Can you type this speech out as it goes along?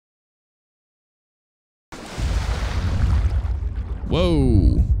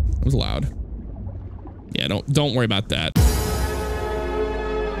Whoa. That was loud. Yeah, don't worry about that.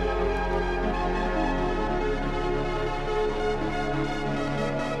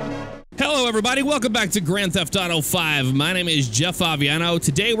 Hello everybody, welcome back to Grand Theft Auto 5. My name is jfavignano.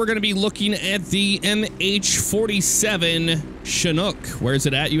 Today we're going to be looking at the MH-47 Chinook. Where's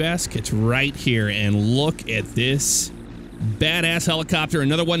it at, you ask? It's right here, and look at this badass helicopter.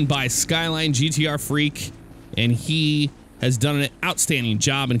 Another one by Skyline GTR Freak, and he has done an outstanding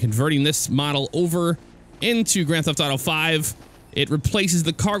job in converting this model over into Grand Theft Auto 5. It replaces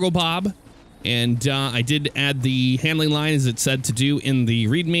the cargo bob, and I did add the handling line as it said to do in the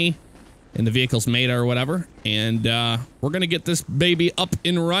README. In the vehicle's meta or whatever, and we're gonna get this baby up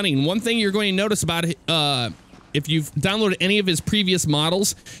and running. One thing you're going to notice about it, if you've downloaded any of his previous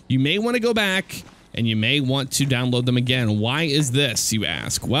models, you may want to go back and you may want to download them again. Why is this, you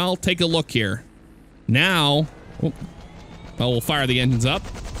ask? Well, take a look here. Now, well, we'll fire the engines up.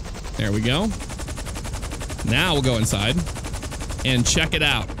 There we go. Now we'll go inside and check it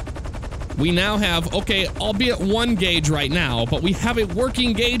out. We now have, okay, albeit one gauge right now, but we have a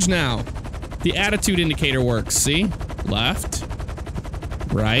working gauge now. The attitude indicator works, see? Left,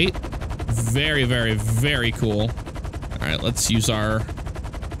 right. Very, very, very cool. All right, let's use our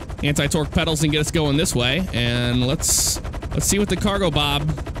anti-torque pedals and get us going this way. And let's see what the cargo bob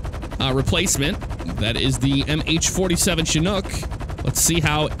replacement, that is the MH-47 Chinook. Let's see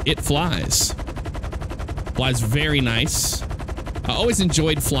how it flies. Flies very nice. I always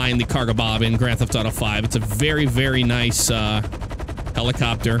enjoyed flying the cargo bob in Grand Theft Auto 5. It's a very, very nice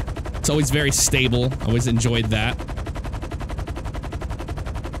helicopter. It's always very stable. I always enjoyed that.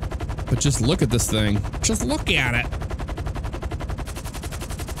 But just look at this thing. Just look at it.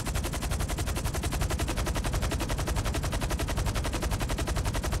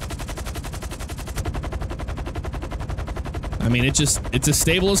 I mean, it's as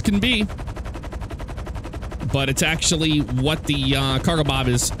stable as can be. But it's actually what the cargo bob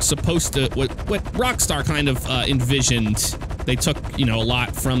is supposed to, what Rockstar kind of envisioned. They took, you know, a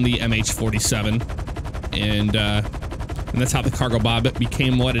lot from the MH-47, and that's how the cargo bob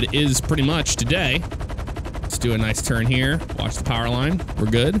became what it is pretty much today. Let's do a nice turn here. Watch the power line. We're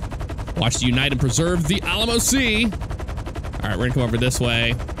good. Watch the Unite and Preserve the Alamo Sea. All right, we're gonna come over this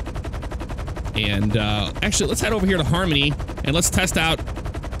way. And actually, let's head over here to Harmony, and let's test out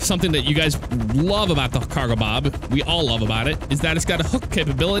something that you guys love about the cargo bob, we all love about it, is that it's got a hook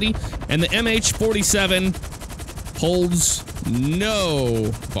capability, and the MH-47 holds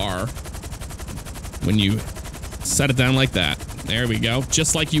no bar when you set it down like that. There we go.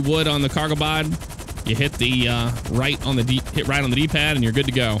 Just like you would on the cargo bob, you hit the right on the D-pad and you're good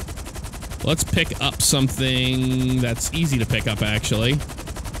to go. Let's pick up something that's easy to pick up, actually.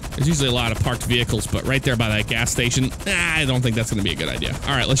 There's usually a lot of parked vehicles, but right there by that gas station, I don't think that's going to be a good idea.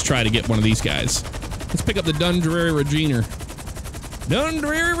 All right, let's try to get one of these guys. Let's pick up the Dundreary Regina.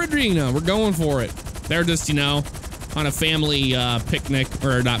 Dundreary Regina, we're going for it. They're just, you know, on a family picnic,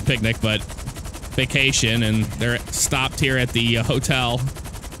 or not picnic, but vacation, and they're stopped here at the hotel.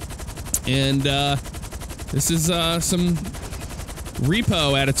 And this is some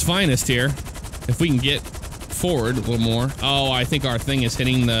repo at its finest here. If we can get forward a little more. Oh, I think our thing is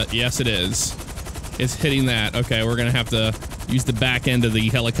hitting the, yes it is. It's hitting that. Okay, we're gonna have to use the back end of the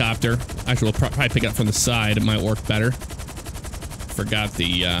helicopter. Actually, we'll probably pick it up from the side. It might work better. Forgot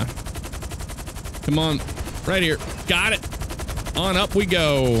the, come on, right here. Got it. On up we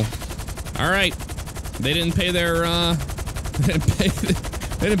go. All right. They didn't pay their,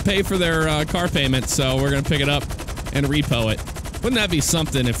 they didn't pay for their car payment, so we're gonna pick it up and repo it. Wouldn't that be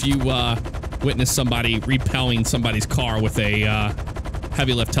something if you, witness somebody repelling somebody's car with a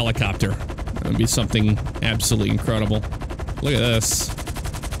heavy lift helicopter? That would be something absolutely incredible. Look at this.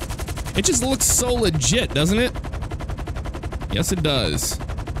 It just looks so legit, doesn't it? Yes, it does.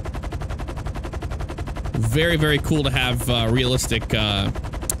 Very, very cool to have realistic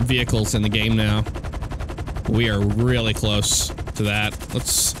vehicles in the game now. We are really close to that. Let's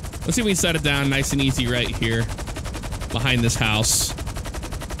see if we can set it down nice and easy right here behind this house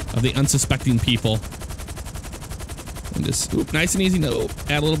of the unsuspecting people. And just, oop, nice and easy. No,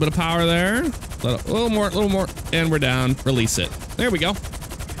 add a little bit of power there. A little more, and we're down. Release it. There we go.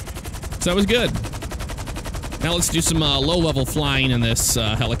 So that was good. Now let's do some low-level flying in this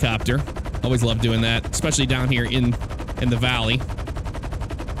helicopter. Always love doing that, especially down here in the valley.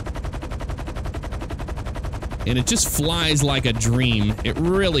 And it just flies like a dream. It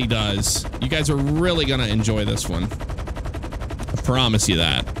really does. You guys are really gonna enjoy this one. I promise you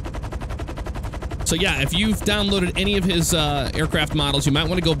that. So yeah, if you've downloaded any of his aircraft models, you might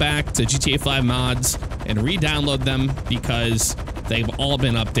want to go back to GTA 5 mods and re-download them because they've all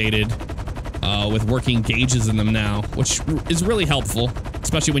been updated with working gauges in them now, which is really helpful,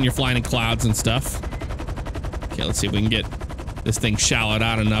 especially when you're flying in clouds and stuff. Okay, let's see if we can get this thing shallowed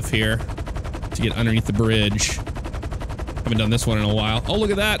out enough here to get underneath the bridge. Haven't done this one in a while. Oh,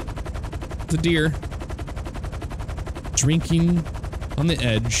 look at that. It's a deer. Drinking on the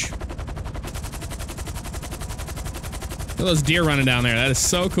edge. Look at those deer running down there. That is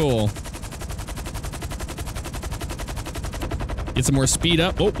so cool. Get some more speed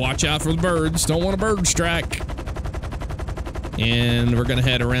up. Oh, watch out for the birds. Don't want a bird strike. And we're gonna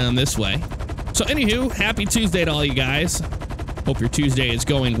head around this way. So anywho, happy Tuesday to all you guys. Hope your Tuesday is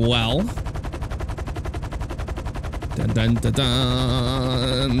going well. Dun dun dun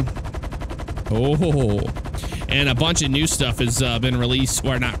dun. Oh, and a bunch of new stuff has been released.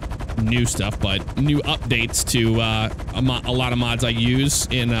 Or not new stuff, but new updates to a lot of mods I use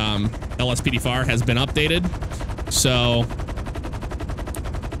in LSPDFR has been updated. So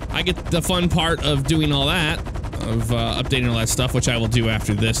I get the fun part of doing all that, of updating all that stuff, which I will do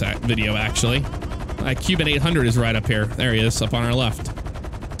after this video, actually. Cuban 800 is right up here. There he is, up on our left.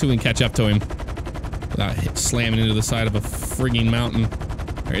 So we can catch up to him without slamming into the side of a frigging mountain.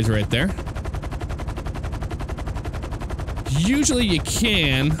 There he's right there. Usually you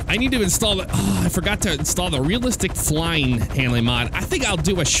can. I need to install the... Oh, I forgot to install the realistic flying handling mod. I think I'll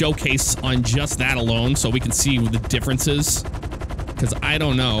do a showcase on just that alone so we can see the differences. Because I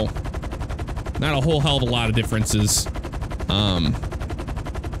don't know. Not a whole hell of a lot of differences. Well,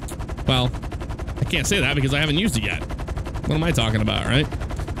 I can't say that because I haven't used it yet. What am I talking about, right?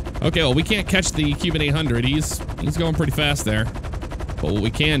 Okay, well, we can't catch the Cuban 800. He's going pretty fast there. But what we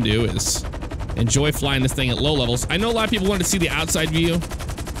can do is enjoy flying this thing at low levels. I know a lot of people want to see the outside view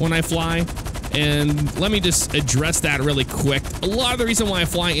when I fly. And let me just address that really quick. A lot of the reason why I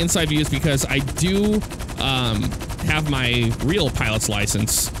fly inside view is because I do have my real pilot's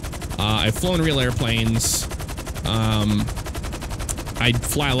license. I've flown real airplanes. I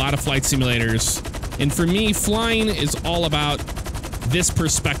fly a lot of flight simulators. And for me, flying is all about this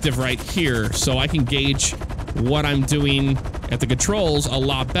perspective right here. So I can gauge what I'm doing at the controls a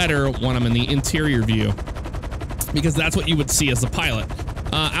lot better when I'm in the interior view. Because that's what you would see as the pilot.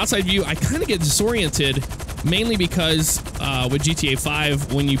 Outside view, I kind of get disoriented, mainly because with GTA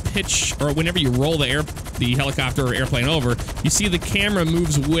 5, when you pitch, or whenever you roll the helicopter or airplane over, you see the camera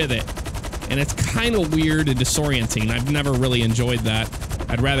moves with it. And it's kind of weird and disorienting. I've never really enjoyed that.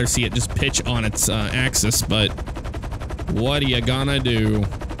 I'd rather see it just pitch on its axis, but what are you gonna do?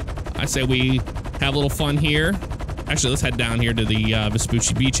 I say we have a little fun here. Actually, let's head down here to the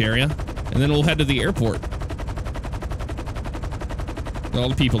Vespucci Beach area, and then we'll head to the airport. All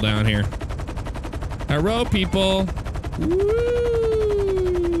the people down here. Hello, people. Woo!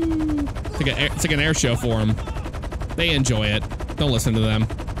 It's like an air show for them. They enjoy it. Don't listen to them.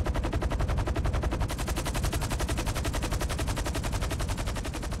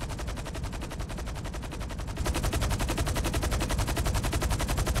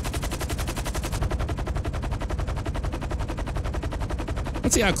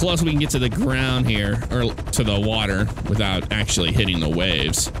 Let's see how close we can get to the ground here, or to the water, without actually hitting the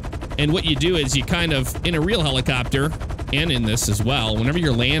waves. And what you do is you kind of, in a real helicopter, and in this as well, whenever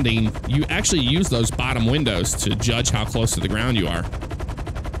you're landing, you actually use those bottom windows to judge how close to the ground you are.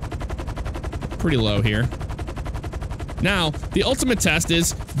 Pretty low here. Now, the ultimate test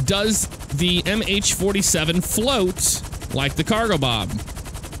is, does the MH-47 float like the Cargo Bob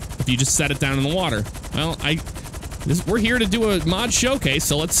if you just set it down in the water? Well, we're here to do a mod showcase,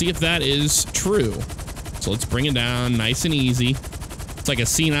 so let's see if that is true. So let's bring it down nice and easy. It's like a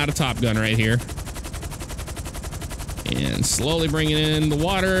scene out of Top Gun right here. And slowly bring it in the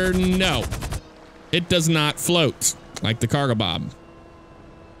water. No, it does not float like the Cargo Bob.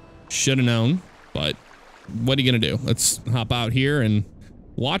 Should have known, but what are you gonna do? Let's hop out here and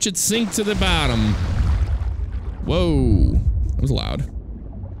watch it sink to the bottom. Whoa, that was loud.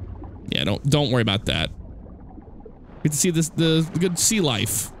 Yeah, don't worry about that. Get to see the good sea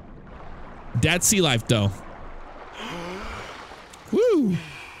life. Dead sea life, though. Woo!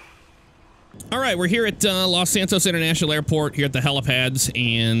 All right, we're here at Los Santos International Airport, here at the helipads,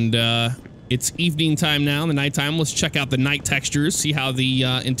 and it's evening time now, the nighttime. Let's check out the night textures, see how the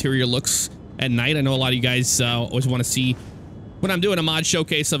interior looks at night. I know a lot of you guys always want to see, when I'm doing a mod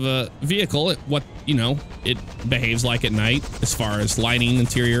showcase of a vehicle, what, you know, it behaves like at night, as far as lighting,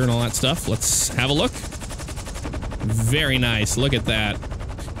 interior, and all that stuff. Let's have a look. Very nice. Look at that.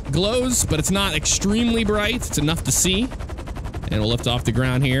 Glows, but it's not extremely bright. It's enough to see. And we'll lift off the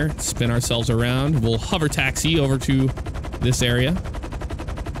ground here, spin ourselves around. We'll hover taxi over to this area.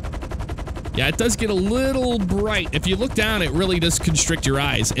 Yeah, it does get a little bright. If you look down, it really does constrict your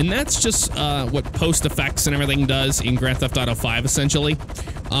eyes. And that's just what post effects and everything does in Grand Theft Auto 5, essentially.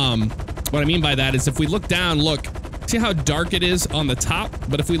 What I mean by that is if we look down, look, see how dark it is on the top?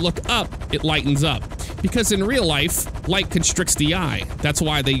 But if we look up, it lightens up. Because in real life, light constricts the eye. That's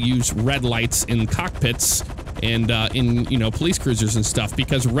why they use red lights in cockpits and in, you know, police cruisers and stuff.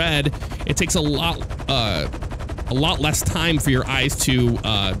 Because red, it takes a lot less time for your eyes to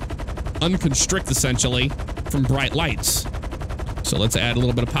unconstrict, essentially, from bright lights. So let's add a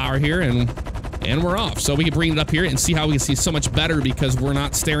little bit of power here, and we're off. So we can bring it up here and see how we can see so much better because we're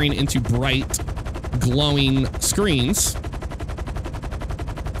not staring into bright, glowing screens.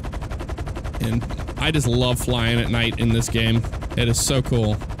 And I just love flying at night in this game. It is so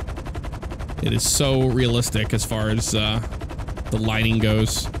cool. It is so realistic as far as the lighting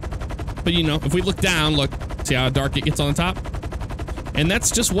goes. But you know, if we look down, look, see how dark it gets on the top? And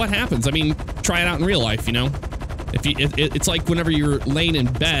that's just what happens. I mean, try it out in real life, you know? If you, it's like whenever you're laying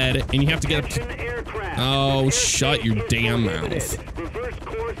in bed and you have to get up to... Oh, shut your damn mouth.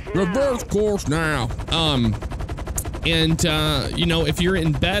 Reverse course now. You know, if you're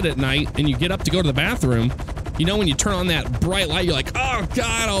in bed at night and you get up to go to the bathroom, you know, when you turn on that bright light, you're like, oh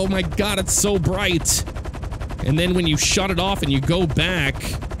God, oh my God, it's so bright. And then when you shut it off and you go back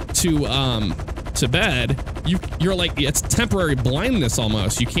to bed, you're like, it's temporary blindness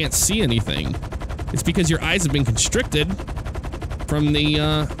almost. You can't see anything. It's because your eyes have been constricted from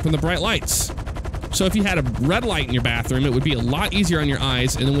the bright lights. So if you had a red light in your bathroom, it would be a lot easier on your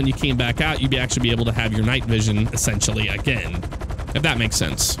eyes, and then when you came back out, you'd actually be able to have your night vision, essentially, again. If that makes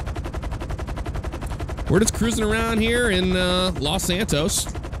sense. We're just cruising around here in Los Santos.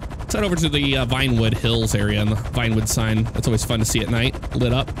 Let's head over to the Vinewood Hills area and the Vinewood sign. That's always fun to see at night,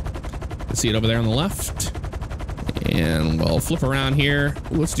 lit up. You see it over there on the left. And we'll flip around here.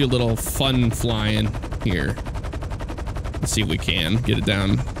 Let's do a little fun flying here. Let's see if we can get it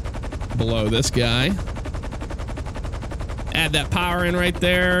down below this guy. Add that power in right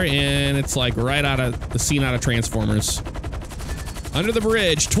there, and it's like right out of the scene out of Transformers. Under the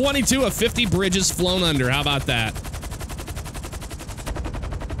bridge. 22 of 50 bridges flown under. How about that?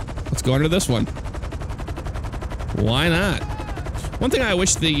 Let's go under this one. Why not? One thing I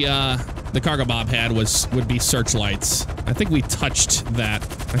wish the Cargo Bob had would be searchlights. I think we touched that.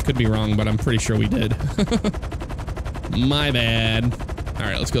 I could be wrong, but I'm pretty sure we did. My bad. All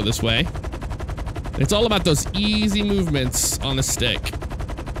right, let's go this way. It's all about those easy movements on the stick.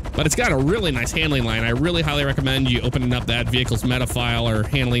 But it's got a really nice handling line. I really highly recommend you opening up that vehicle's meta file or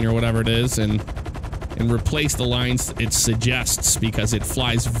handling or whatever it is and replace the lines it suggests because it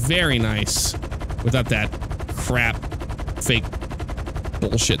flies very nice without that crap, fake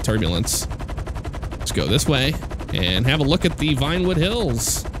bullshit turbulence. Let's go this way and have a look at the Vinewood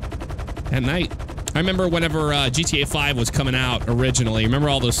Hills at night. I remember whenever GTA 5 was coming out originally, remember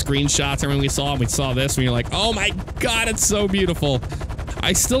all those screenshots everyone we saw this and you're like, oh my God, it's so beautiful.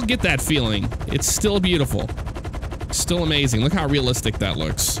 I still get that feeling. It's still beautiful. Still amazing. Look how realistic that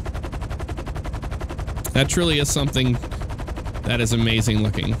looks. That truly is something that is amazing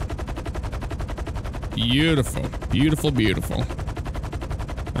looking. Beautiful. Beautiful, beautiful.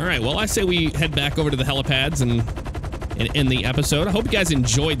 All right, well, I say we head back over to the helipads and end the episode. I hope you guys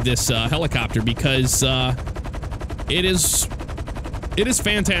enjoyed this helicopter because it is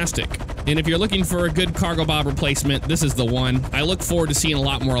fantastic. And if you're looking for a good Cargo Bob replacement, this is the one. I look forward to seeing a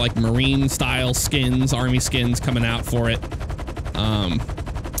lot more like marine style skins, army skins coming out for it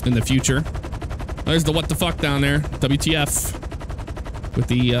in the future. There's the what the fuck down there, WTF, with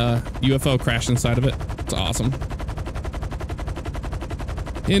the UFO crashing inside of it. It's awesome.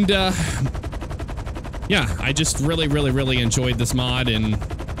 And yeah, I just really enjoyed this mod, and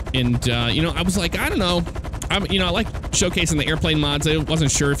you know, I was like, I don't know, I like showcasing the airplane mods. I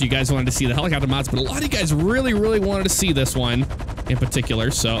wasn't sure if you guys wanted to see the helicopter mods, but a lot of you guys really wanted to see this one in particular.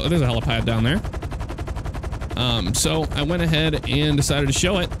 So there's a helipad down there. So I went ahead and decided to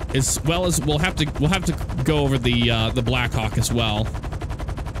show it, as well as we'll have to go over the Black Hawk as well.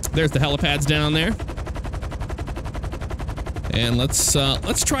 There's the helipads down there. And let's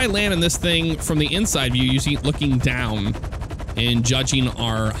try landing this thing from the inside view, looking down and judging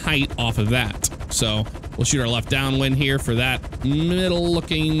our height off of that. So we'll shoot our left downwind here for that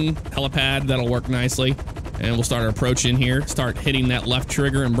middle-looking helipad. That'll work nicely. And we'll start our approach in here. Start hitting that left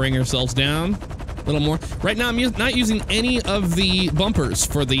trigger and bring ourselves down a little more. Right now, I'm not using any of the bumpers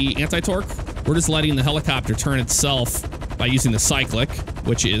for the anti-torque. We're just letting the helicopter turn itself by using the cyclic,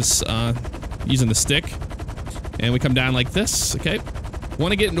 which is using the stick. And we come down like this, okay?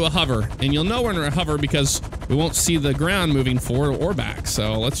 Want to get into a hover, and you'll know we're in a hover because we won't see the ground moving forward or back.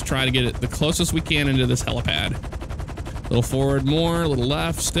 So let's try to get it the closest we can into this helipad. A little forward more, a little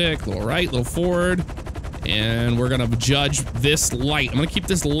left stick, a little right, a little forward. And we're gonna judge this light. I'm gonna keep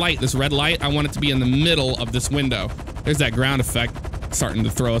this light, this red light, I want it to be in the middle of this window. There's that ground effect starting to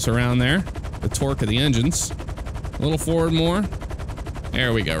throw us around there. The torque of the engines. A little forward more.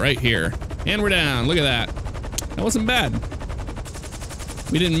 There we go, right here. And we're down, look at that. That wasn't bad.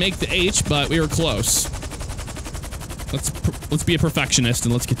 We didn't make the H, but we were close. Let's be a perfectionist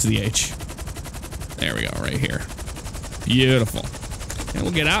and let's get to the H. There we go, right here. Beautiful. And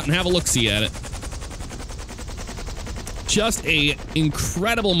we'll get out and have a look-see at it. Just a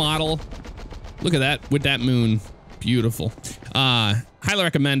incredible model. Look at that with that moon. Beautiful. Highly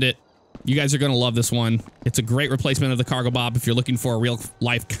recommend it. You guys are going to love this one. It's a great replacement of the Cargo Bob if you're looking for a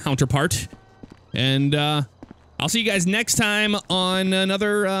real-life counterpart. And I'll see you guys next time on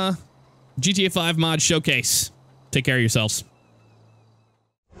another GTA 5 mod showcase. Take care of yourselves.